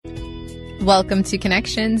Welcome to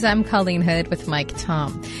Connections. I'm Colleen Hood with Mike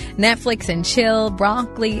Tom. Netflix and chill,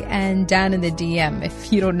 broccoli, and down in the DM.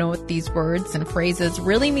 If you don't know what these words and phrases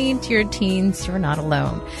really mean to your teens, you're not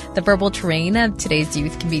alone. The verbal terrain of today's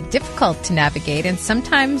youth can be difficult to navigate and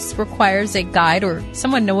sometimes requires a guide or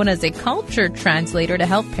someone known as a culture translator to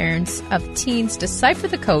help parents of teens decipher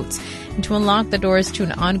the codes and to unlock the doors to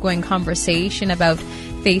an ongoing conversation about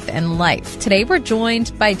faith and life. Today we're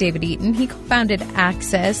joined by David Eaton. He co-founded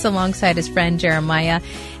Access alongside his friend Jeremiah,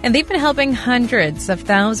 and they've been helping hundreds of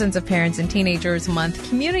thousands of parents and teenagers a month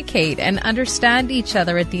communicate and understand each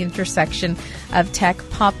other at the intersection of tech,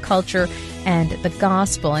 pop culture, and the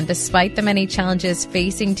gospel. And despite the many challenges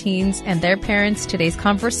facing teens and their parents, today's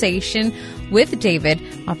conversation with David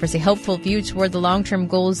offers a hopeful view toward the long-term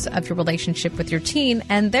goals of your relationship with your teen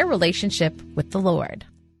and their relationship with the Lord.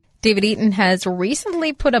 David Eaton has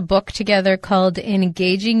recently put a book together called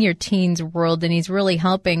Engaging Your Teen's World, and he's really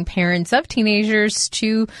helping parents of teenagers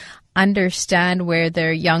to understand where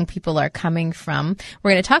their young people are coming from.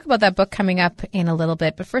 We're going to talk about that book coming up in a little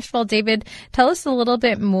bit. But first of all, David, tell us a little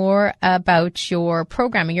bit more about your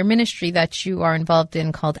programming, your ministry that you are involved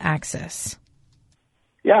in called Access.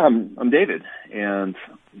 Yeah, I'm David, and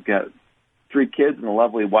I've got 3 kids and a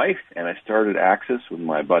lovely wife, and I started Access with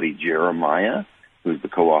my buddy Jeremiah, who's the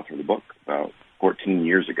co-author of the book, about 14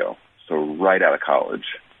 years ago, so right out of college.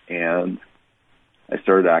 And I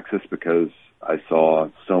started Access because I saw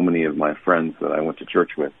so many of my friends that I went to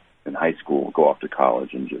church with in high school go off to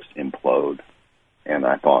college and just implode. And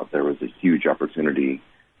I thought there was a huge opportunity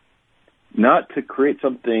not to create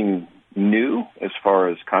something new as far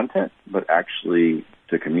as content, but actually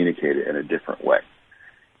to communicate it in a different way.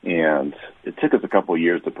 And it took us a couple of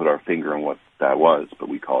years to put our finger on what that was, but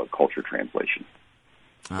we call it culture translation.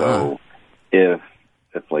 So if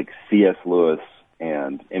like C.S. Lewis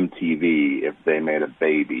and MTV, if they made a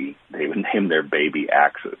baby, they would name their baby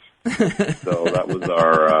Access. So that was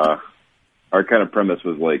our kind of premise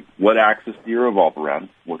was like, what axis do you revolve around?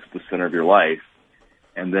 What's the center of your life?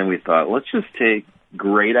 And then we thought, let's just take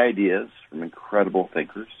great ideas from incredible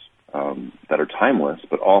thinkers that are timeless,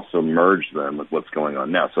 but also merge them with what's going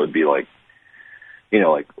on now. So it'd be like,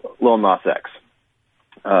 like Lil Nas X,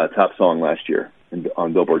 top song last year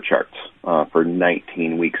on Billboard charts for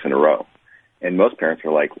 19 weeks in a row. And most parents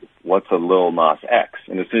are like, what's a Lil Nas X?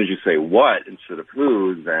 And as soon as you say what instead of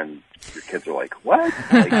who, then your kids are like, what?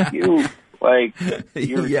 You're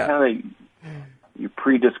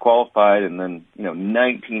pre-disqualified. And then,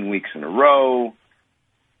 19 weeks in a row,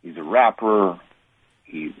 he's a rapper,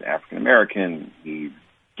 he's African-American, he's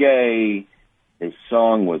gay. His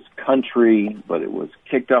song was country, but it was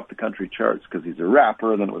kicked off the country charts because he's a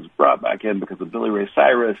rapper. Then it was brought back in because of Billy Ray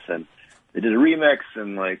Cyrus, and they did a remix.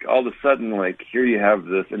 And all of a sudden, here you have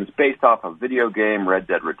this, and it's based off a video game, Red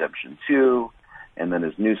Dead Redemption 2. And then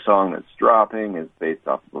his new song that's dropping is based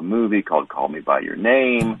off of a movie called Call Me by Your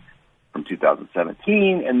Name from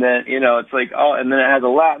 2017. And then it's and then it has a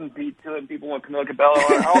Latin beat to it. And people want Camila Cabello,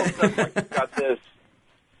 and all of a sudden, you've got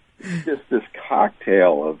this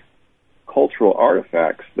cocktail of cultural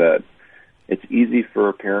artifacts that it's easy for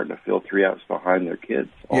a parent to feel 3 hours behind their kids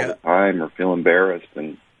all the time or feel embarrassed.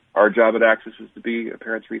 And our job at Access is to be a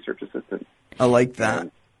parent's research assistant. I like that.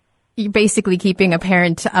 You're basically keeping a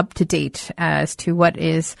parent up to date as to what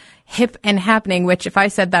is hip and happening, which if I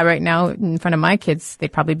said that right now in front of my kids,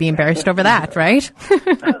 they'd probably be embarrassed over that, right?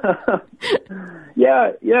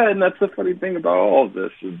 Yeah. And that's the funny thing about all of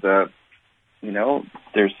this is that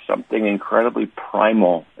there's something incredibly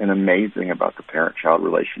primal and amazing about the parent-child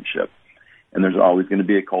relationship. And there's always going to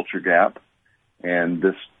be a culture gap. And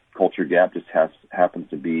this culture gap just happens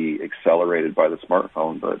to be accelerated by the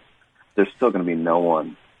smartphone. But there's still going to be no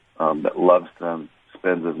one that loves them,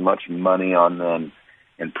 spends as much money on them,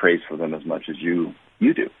 and prays for them as much as you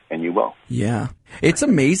do, and you will. Yeah. It's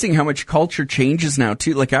amazing how much culture changes now,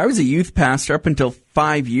 too. I was a youth pastor up until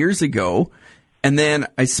 5 years ago. And then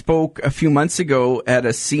I spoke a few months ago at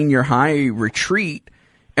a senior high retreat,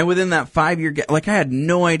 and within that 5-year gap, I had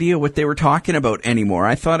no idea what they were talking about anymore.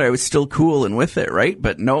 I thought I was still cool and with it, right?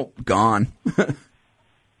 But nope, gone.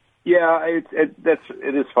 Yeah, it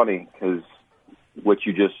is funny because what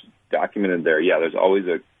you just documented there, there's always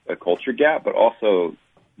a culture gap, but also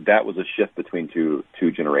that was a shift between two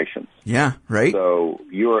generations. Yeah, right. So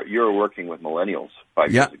you're working with millennials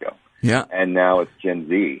 5 years ago. Yeah. And now it's Gen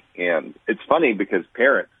Z. And it's funny because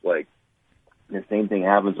parents, the same thing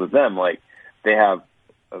happens with them. They have,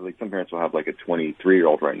 some parents will have a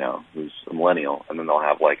 23-year-old right now who's a millennial, and then they'll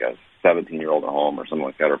have a 17-year-old at home or something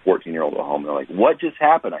like that, or 14-year-old at home. And they're like, what just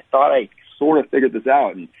happened? I thought I sort of figured this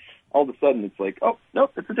out. And all of a sudden it's oh,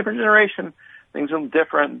 nope, it's a different generation. things are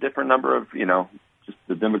different number of, just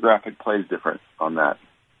the demographic plays different on that.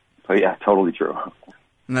 So yeah, totally true.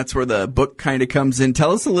 And that's where the book kind of comes in.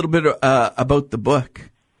 Tell us a little bit about the book.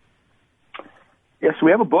 Yes,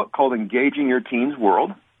 we have a book called Engaging Your Teen's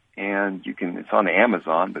World, and it's on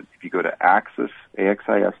Amazon, but if you go to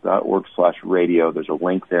axis.org/radio, there's a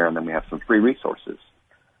link there, and then we have some free resources,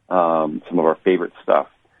 some of our favorite stuff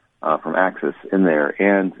from Axis in there.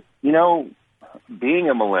 And, being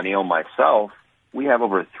a millennial myself, we have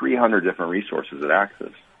over 300 different resources at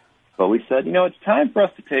Axis. But we said, it's time for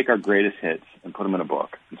us to take our greatest hits and put them in a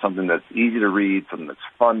book. And something that's easy to read, something that's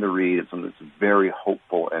fun to read, and something that's very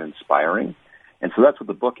hopeful and inspiring. And so that's what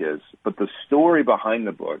the book is. But the story behind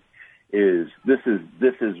the book is this is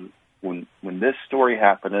when this story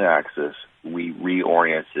happened at Axis, we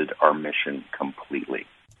reoriented our mission completely.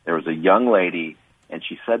 There was a young lady, and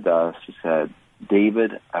she said to us, she said,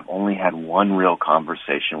 David, I've only had one real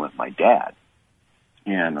conversation with my dad.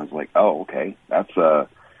 And I was like, oh, okay, that's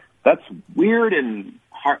weird and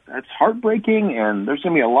that's heartbreaking, and there's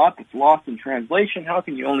going to be a lot that's lost in translation. How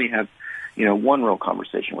can you only have, one real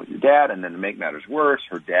conversation with your dad? And then to make matters worse,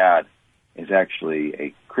 her dad is actually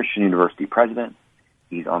a Christian university president.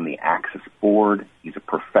 He's on the Axis board. He's a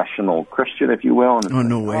professional Christian, if you will. And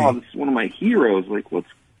no way. Oh, this is one of my heroes. Like, why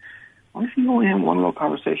is he only having one real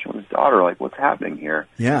conversation with his daughter? Like, what's happening here?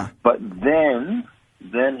 Yeah. But then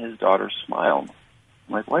his daughter smiled.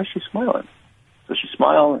 I'm like, why is she smiling? So she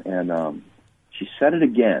smiled, and she said it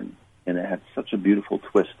again, and it had such a beautiful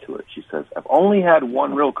twist to it. She says, I've only had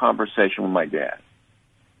one real conversation with my dad,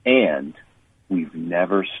 and we've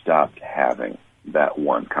never stopped having that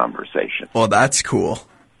one conversation. Well, that's cool.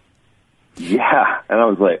 Yeah, and I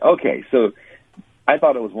was like, okay, so I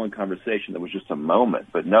thought it was one conversation that was just a moment,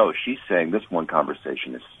 but no, she's saying this one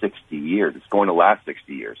conversation is 60 years. It's going to last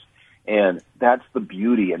 60 years. And that's the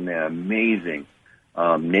beauty and the amazing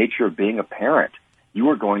nature of being a parent. You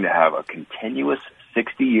are going to have a continuous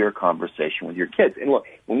 60-year conversation with your kids. And look,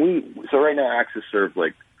 so right now Axis serves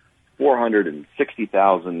like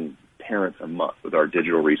 460,000 parents a month with our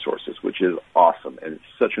digital resources, which is awesome, and it's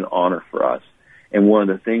such an honor for us. And one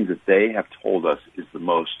of the things that they have told us is the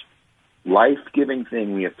most life-giving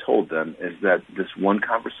thing we have told them is that this one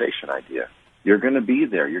conversation idea, you're going to be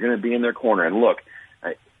there. You're going to be in their corner. And look,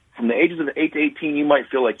 from the ages of 8 to 18, you might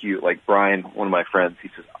feel like Brian, one of my friends, he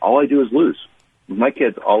says, all I do is lose. With my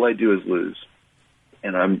kids, all I do is lose.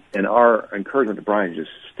 And our encouragement to Brian is just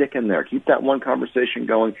stick in there. Keep that one conversation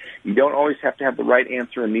going. You don't always have to have the right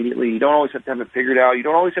answer immediately. You don't always have to have it figured out. You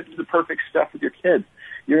don't always have to do the perfect stuff with your kids.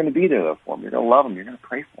 You're going to be there, though, for them. You're going to love them. You're going to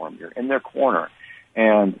pray for them. You're in their corner.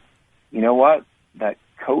 And you know what? That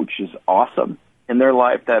coach is awesome in their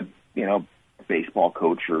life, that, baseball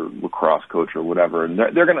coach or lacrosse coach or whatever. And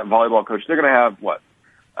they're going to, volleyball coach, they're going to have,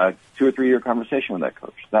 a 2 or 3 year conversation with that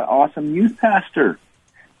coach. That awesome youth pastor,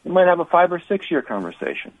 they might have a 5 or 6 year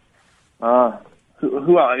conversation.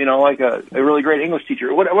 Who like a really great English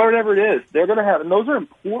teacher, whatever it is, they're going to have, and those are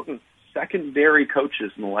important secondary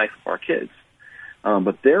coaches in the life of our kids.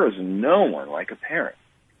 But there is no one like a parent.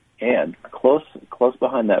 And close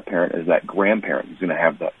behind that parent is that grandparent who's going to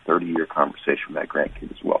have that 30-year conversation with that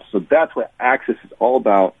grandkid as well. So that's what Axis is all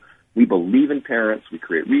about. We believe in parents. We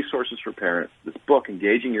create resources for parents. This book,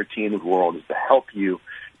 Engaging Your Teen's World, is to help you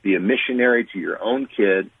be a missionary to your own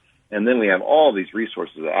kid. And then we have all these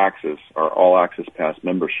resources at Axis, our All Access Pass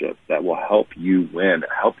membership, that will help you win,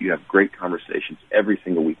 help you have great conversations every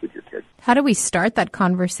single week with your kids. How do we start that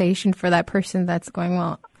conversation for that person that's going,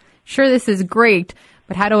 well, sure, this is great,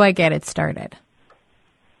 but how do I get it started?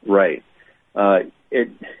 Right. That's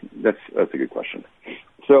a good question.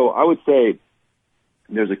 So I would say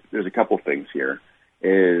there's a couple things here.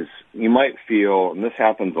 Is you might feel, and this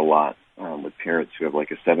happens a lot with parents who have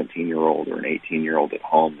like a 17-year-old or an 18-year-old at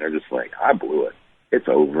home. They're just like, I blew it. It's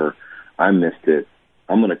over. I missed it.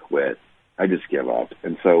 I'm going to quit. I just give up.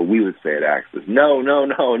 And so we would say at Axis, no,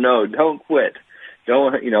 don't quit.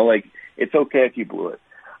 Don't, it's okay if you blew it.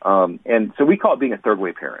 And so we call it being a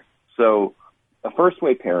third-way parent. So a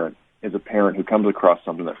first-way parent is a parent who comes across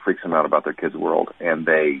something that freaks them out about their kid's world, and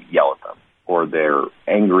they yell at them, or they're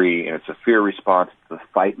angry, and it's a fear response, it's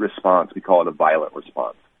a fight response. We call it a violent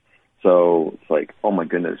response. So it's like, oh, my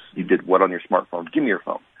goodness, you did what on your smartphone? Give me your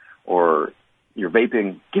phone. Or you're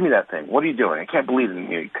vaping, give me that thing. What are you doing? I can't believe it.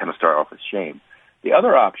 And you kind of start off with shame. The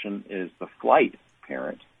other option is the flight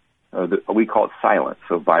parent. We call it silent,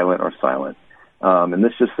 so violent or silent. And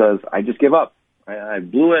this just says, I just give up. I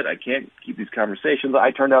blew it. I can't keep these conversations. I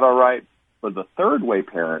turned out all right. But the third way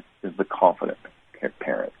parent is the confident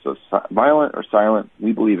parent. So violent or silent,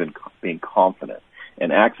 we believe in being confident.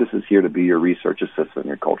 And Access is here to be your research assistant and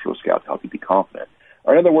your cultural scout to help you be confident.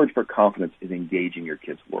 Or another word for confidence is engaging your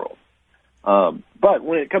kids' world. But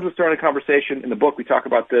when it comes to starting a conversation, in the book we talk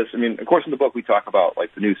about this. I mean, of course, in the book we talk about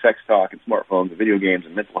like the new sex talk and smartphones and video games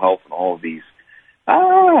and mental health and all of these,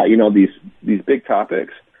 these big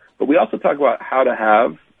topics. But we also talk about how to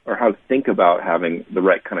have or how to think about having the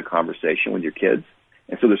right kind of conversation with your kids.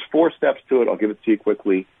 And so there's 4 steps to it. I'll give it to you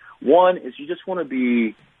quickly. One is you just want to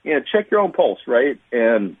be, check your own pulse, right?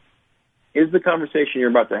 And is the conversation you're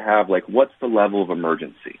about to have, like, what's the level of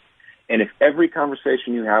emergency? And if every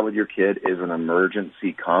conversation you have with your kid is an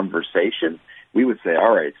emergency conversation, we would say,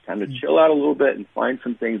 all right, it's time to chill out a little bit and find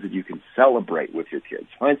some things that you can celebrate with your kids.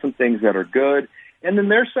 Find some things that are good. And then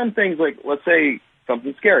there's some things like, let's say,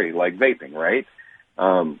 something scary like vaping, right?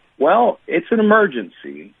 Well, it's an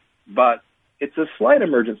emergency, but it's a slight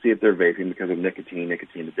emergency if they're vaping because of nicotine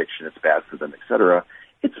addiction, it's bad for them, et cetera.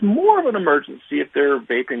 It's more of an emergency if they're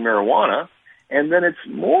vaping marijuana, and then it's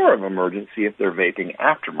more of an emergency if they're vaping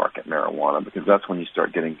aftermarket marijuana, because that's when you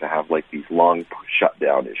start getting to have like these long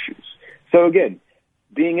shutdown issues. So again,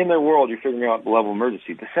 being in their world, you're figuring out the level of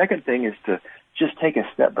emergency. The second thing is to just take a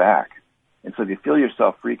step back. And so if you feel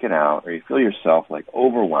yourself freaking out or you feel yourself like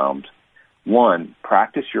overwhelmed, one,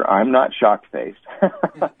 practice your I'm not shocked faced.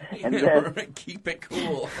 And then keep it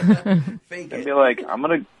cool. Fake it. And be like, I'm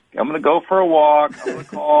gonna go for a walk. I'm gonna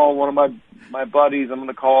call one of my buddies. I'm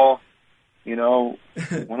gonna call, one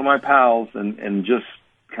of my pals and just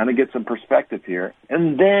kind of get some perspective here.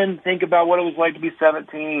 And then think about what it was like to be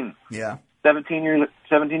 17. Yeah.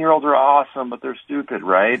 17-year-olds are awesome, but they're stupid,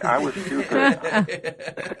 right? I was stupid.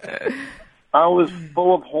 I was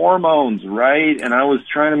full of hormones, right? And I was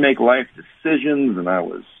trying to make life decisions, and I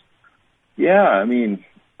was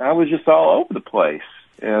just all over the place.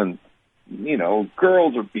 And,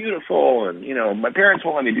 girls are beautiful, and, my parents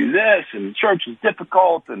won't let me do this, and church is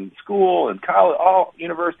difficult, and school, and college,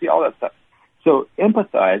 university, all that stuff. So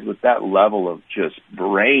empathize with that level of just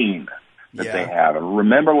brain that they have, and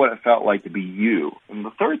remember what it felt like to be you. And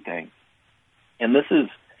the third thing, and this is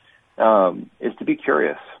to be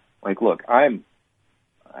curious. Like, look, I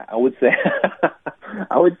would say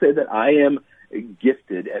that I am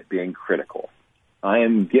gifted at being critical. I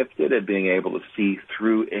am gifted at being able to see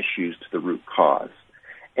through issues to the root cause.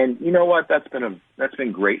 And you know what? That's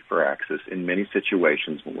been great for Access in many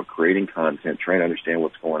situations when we're creating content, trying to understand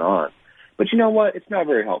what's going on. But you know what? It's not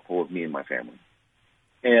very helpful with me and my family.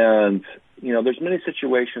 And, there's many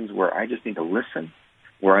situations where I just need to listen,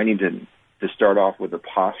 where I need to start off with a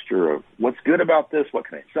posture of what's good about this, what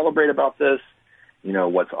can I celebrate about this,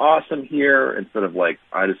 what's awesome here, instead of like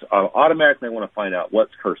I automatically want to find out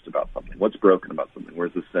what's cursed about something, what's broken about something,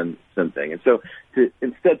 where's the sin thing. And so to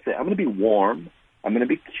instead say, I'm going to be warm, I'm going to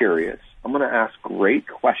be curious, I'm going to ask great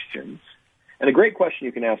questions. And a great question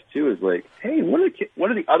you can ask too is like, hey, what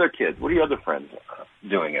are the other kids, what are your other friends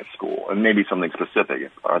doing at school? And maybe something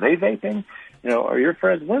specific. Are they vaping? Are your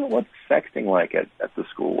friends, what's sexting like at the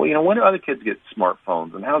school? Well, when do other kids get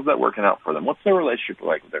smartphones, and how's that working out for them? What's their relationship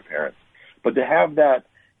like with their parents? But to have that,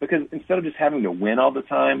 because instead of just having to win all the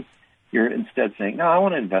time, you're instead saying, no, I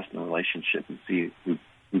want to invest in a relationship and see who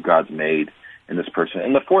God's made in this person.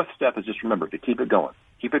 And the fourth step is just remember to keep it going.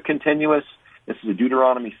 Keep it continuous. This is a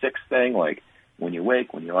Deuteronomy 6 thing, like when you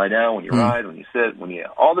wake, when you lie down, when you ride, when you sit,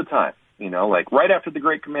 all the time. Like right after the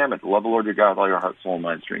great commandment, to love the Lord your God with all your heart, soul, and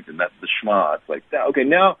mind, strength, and that's the Shema. It's like, okay,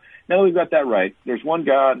 now that we've got that right, there's one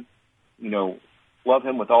God, love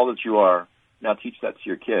him with all that you are. Now teach that to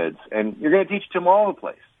your kids, and you're going to teach it to them all over the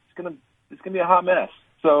place. It's going to be a hot mess.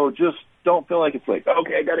 So just don't feel like it's like,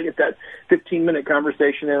 okay, I got to get that 15-minute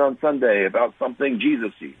conversation in on Sunday about something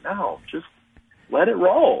Jesus-y. No, just let it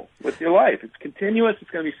roll with your life. It's continuous.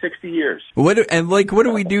 It's going to be 60 years. What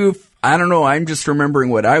do we do if, I don't know, I'm just remembering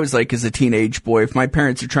what I was like as a teenage boy. If my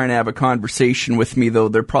parents are trying to have a conversation with me, though,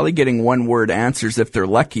 they're probably getting one-word answers if they're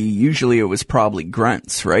lucky. Usually it was probably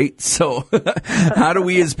grunts, right? So how do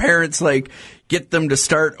we as parents, get them to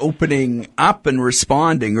start opening up and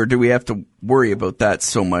responding, or do we have to worry about that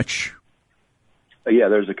so much? Yeah,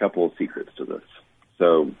 there's a couple of secrets to this.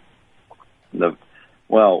 So,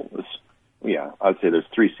 I'd say there's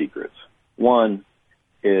 3 secrets. One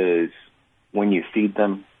is when you feed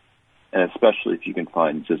them, and especially if you can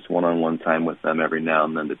find just one-on-one time with them every now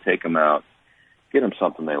and then, to take them out, get them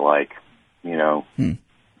something they like,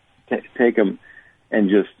 take them and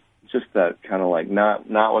just that kind of like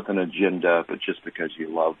not with an agenda, but just because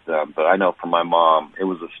you love them. But I know for my mom, it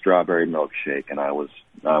was a strawberry milkshake, and I was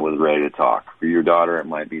ready to talk. For your daughter, it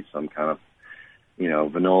might be some kind of,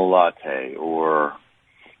 vanilla latte or,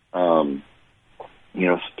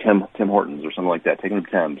 Tim Hortons or something like that. Take them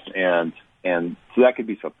to Tim's, and And so that could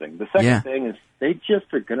be something. The second thing is they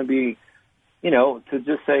just are going to be, to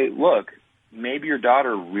just say, look, maybe your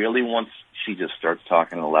daughter really wants, she just starts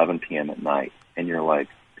talking at 11 p.m. at night. And you're like,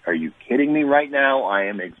 are you kidding me right now? I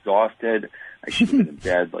am exhausted. I should have been in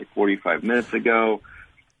bed like 45 minutes ago.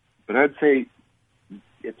 But I'd say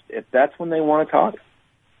if that's when they want to talk,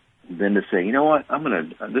 then to say, you know what,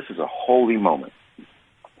 this is a holy moment.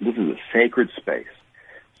 This is a sacred space.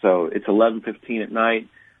 So it's 11:15 at night.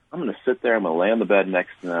 I'm going to sit there. I'm going to lay on the bed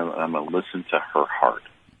next to them, and I'm going to listen to her heart.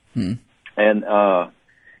 And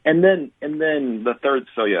then the third.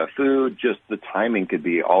 So food. Just the timing could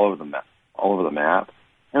be all over the map.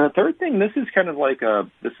 And the third thing, this is kind of like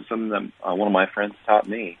this is something that one of my friends taught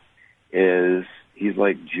me. Is he's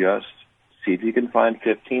like, just see if you can find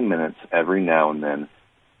 15 minutes every now and then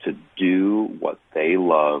to do what they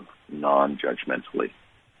love non-judgmentally.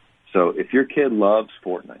 So if your kid loves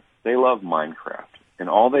Fortnite, they love Minecraft, and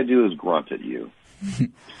all they do is grunt at you,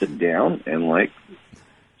 sit down with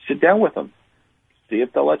them. See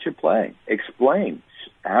if they'll let you play. Explain.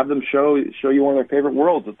 Have them show you one of their favorite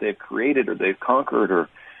worlds that they've created or they've conquered, or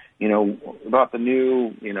about the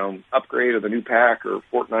new upgrade or the new pack or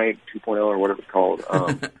Fortnite 2.0 or whatever it's called.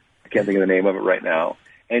 I can't think of the name of it right now.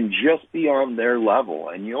 And just be on their level,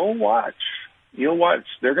 and you'll watch.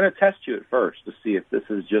 They're going to test you at first to see if this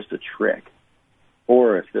is just a trick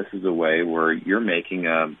or if this is a way where you're making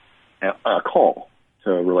a call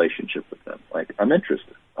to a relationship with them. Like, I'm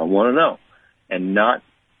interested. I want to know. And not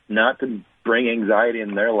to bring anxiety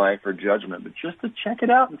in their life or judgment, but just to check it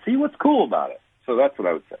out and see what's cool about it. So that's what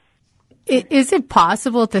I would say. Is it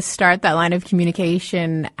possible to start that line of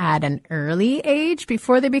communication at an early age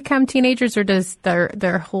before they become teenagers, or does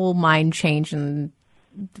their whole mind change and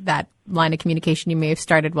that line of communication you may have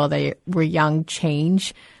started while they were young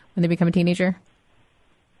change when they become a teenager?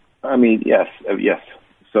 I mean, yes.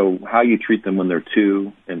 So how you treat them when they're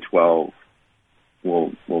 2 and 12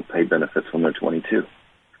 will pay benefits when they're 22,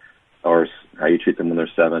 or how you treat them when they're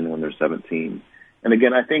 7, when they're 17. And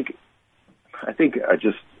again, I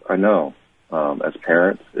know as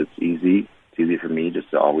parents, it's easy for me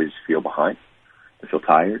just to always feel behind, to feel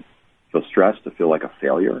tired, feel stressed, to feel like a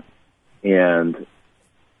failure, and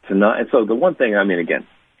so the one thing, again,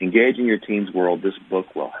 engaging your teen's world, this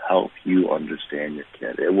book will help you understand your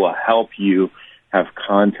kid. It will help you have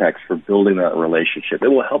context for building that relationship. It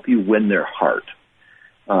will help you win their heart.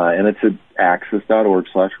 And it's at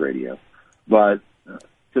access.org/radio. But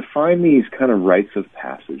to find these kind of rites of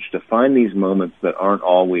passage, to find these moments that aren't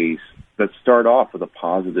always, that start off with a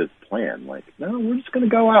positive plan. Like, no, we're just going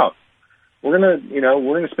to go out. We're going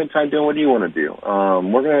to spend time doing what you want to do.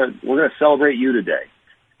 We're going to celebrate you today.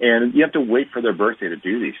 And you have to wait for their birthday to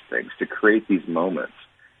do these things, to create these moments.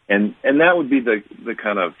 And that would be the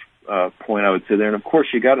kind of point I would say there. And of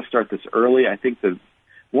course, you got to start this early. I think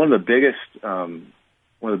one of the biggest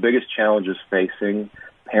challenges facing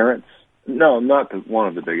parents,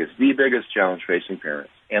 the biggest challenge facing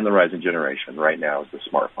parents and the rising generation right now is the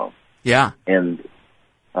smartphone. Yeah. And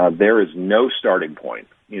there is no starting point.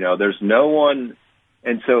 There's no one.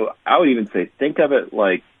 And so I would even say, think of it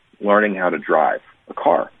like learning how to drive a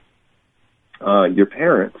car. Your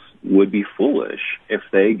parents would be foolish if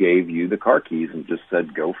they gave you the car keys and just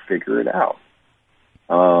said, go figure it out.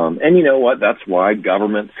 And you know what? That's why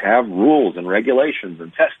governments have rules and regulations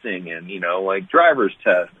and testing and, like driver's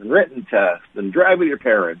test and written test and drive with your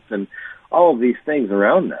parents and all of these things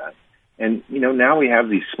around that. And, now we have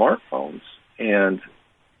these smartphones and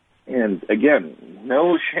again,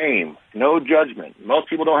 no shame, no judgment. Most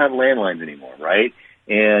people don't have landlines anymore, right?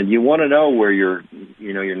 And you want to know where your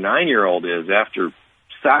 9-year-old is after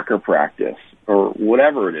soccer practice or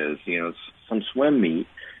whatever it is, some swim meet,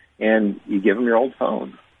 and you give them your old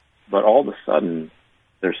phone. But all of a sudden,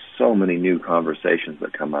 there's so many new conversations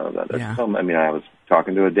that come out of that. I was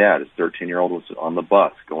talking to a dad. His 13-year-old was on the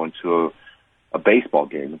bus going to a baseball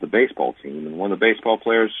game with the baseball team, and one of the baseball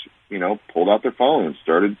players, pulled out their phone and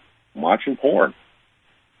started watching porn.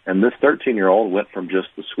 And this 13-year-old went from just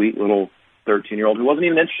the sweet little 13-year-old who wasn't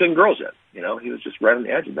even interested in girls yet. He was just right on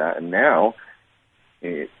the edge of that. And now,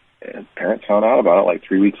 parents found out about it like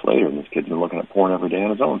 3 weeks later, and this kid's been looking at porn every day on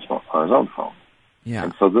his own phone. Yeah.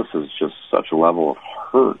 And so this is just such a level of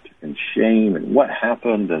hurt and shame and what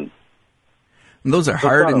happened. And those are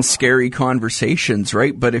hard and scary conversations,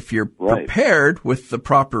 right? But if you're prepared with the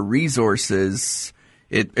proper resources,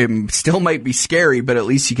 it still might be scary, but at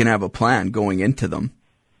least you can have a plan going into them.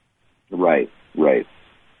 Right.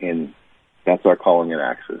 And that's our calling at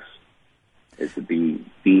Access, is to be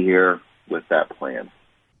here with that plan.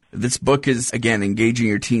 This book is, again, Engaging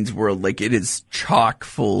Your Teens World. Like, it is chock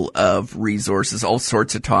full of resources, all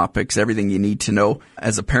sorts of topics, everything you need to know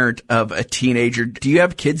as a parent of a teenager. Do you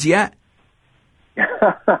have kids yet?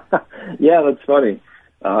 Yeah, that's funny.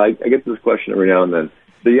 I get this question every now and then.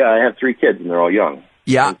 But yeah, I have 3 kids, and they're all young.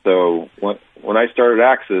 Yeah. And so when I started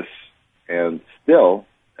Axis, and still,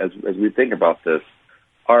 as we think about this,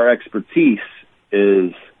 our expertise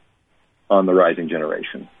is on the rising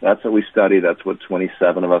generation. That's what we study. That's what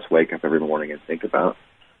 27 of us wake up every morning and think about.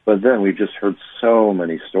 But then we've just heard so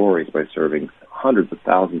many stories by serving hundreds of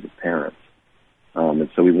thousands of parents. And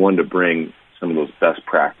so we wanted to bring some of those best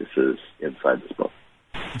practices inside this book.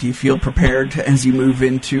 Do you feel prepared as you move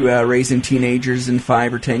into raising teenagers in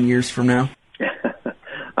 5 or 10 years from now?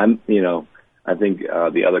 I think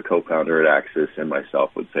the other co-founder at Axis and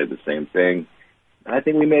myself would say the same thing. I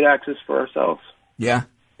think we made Axis for ourselves. Yeah.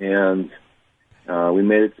 And we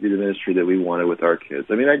made it to be the ministry that we wanted with our kids.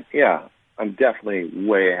 I mean, I'm definitely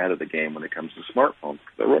way ahead of the game when it comes to smartphones,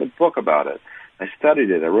 because I wrote a book about it. I studied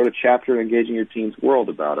it. I wrote a chapter in Engaging Your Teens World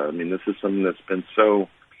about it. I mean, this is something that's been so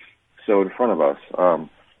in front of us.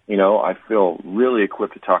 I feel really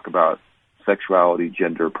equipped to talk about sexuality,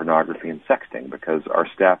 gender, pornography, and sexting because our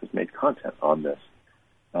staff has made content on this.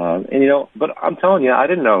 But I'm telling you, I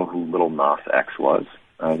didn't know who Little Nas X was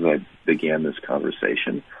as I began this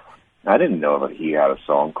conversation. I didn't know that he had a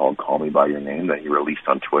song called Call Me By Your Name that he released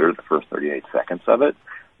on Twitter, the first 38 seconds of it.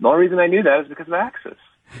 The only reason I knew that is because of Axis,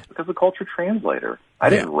 because of Culture Translator. I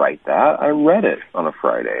didn't write that. I read it on a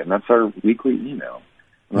Friday, and that's our weekly email.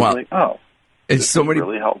 And I was like, oh. It's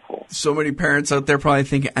really helpful. So many parents out there probably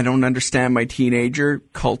thinking, I don't understand my teenager.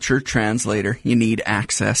 Culture Translator. You need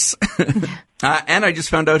access. And I just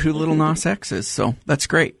found out who Little Nas X is, so that's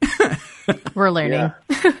great. We're learning. Yeah.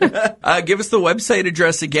 Give us the website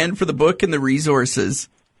address again for the book and the resources.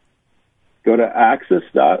 Go to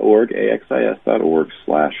axis.org,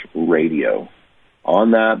 axis.org/radio.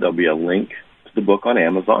 On that, there'll be a link to the book on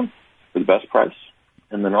Amazon for the best price.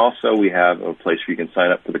 And then also we have a place where you can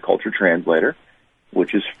sign up for the Culture Translator,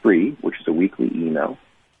 which is free, which is a weekly email.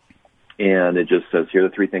 And it just says, here are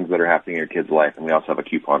the 3 things that are happening in your kid's life. And we also have a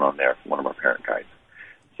coupon on there from one of our parent guides.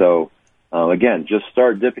 So, again, just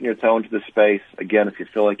start dipping your toe into the space. Again, if you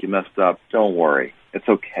feel like you messed up, don't worry. It's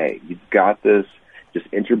okay. You've got this. Just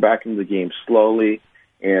enter back into the game slowly.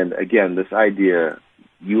 And, again, this idea,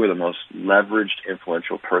 you are the most leveraged,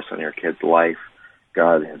 influential person in your kid's life.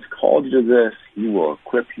 God has called you to this. He will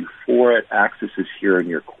equip you for it. Axis is here in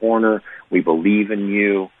your corner. We believe in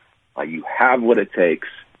you. You have what it takes.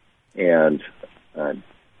 And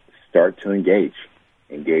start to engage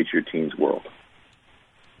your teens world.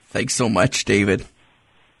 Thanks so much, David.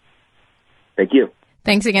 Thank you.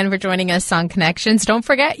 Thanks again for joining us on Connections. Don't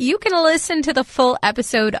forget, you can listen to the full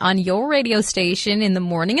episode on your radio station in the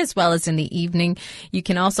morning as well as in the evening. You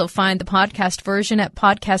can also find the podcast version at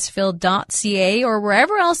podcastphil.ca or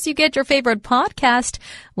wherever else you get your favorite podcast.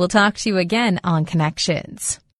 We'll talk to you again on Connections.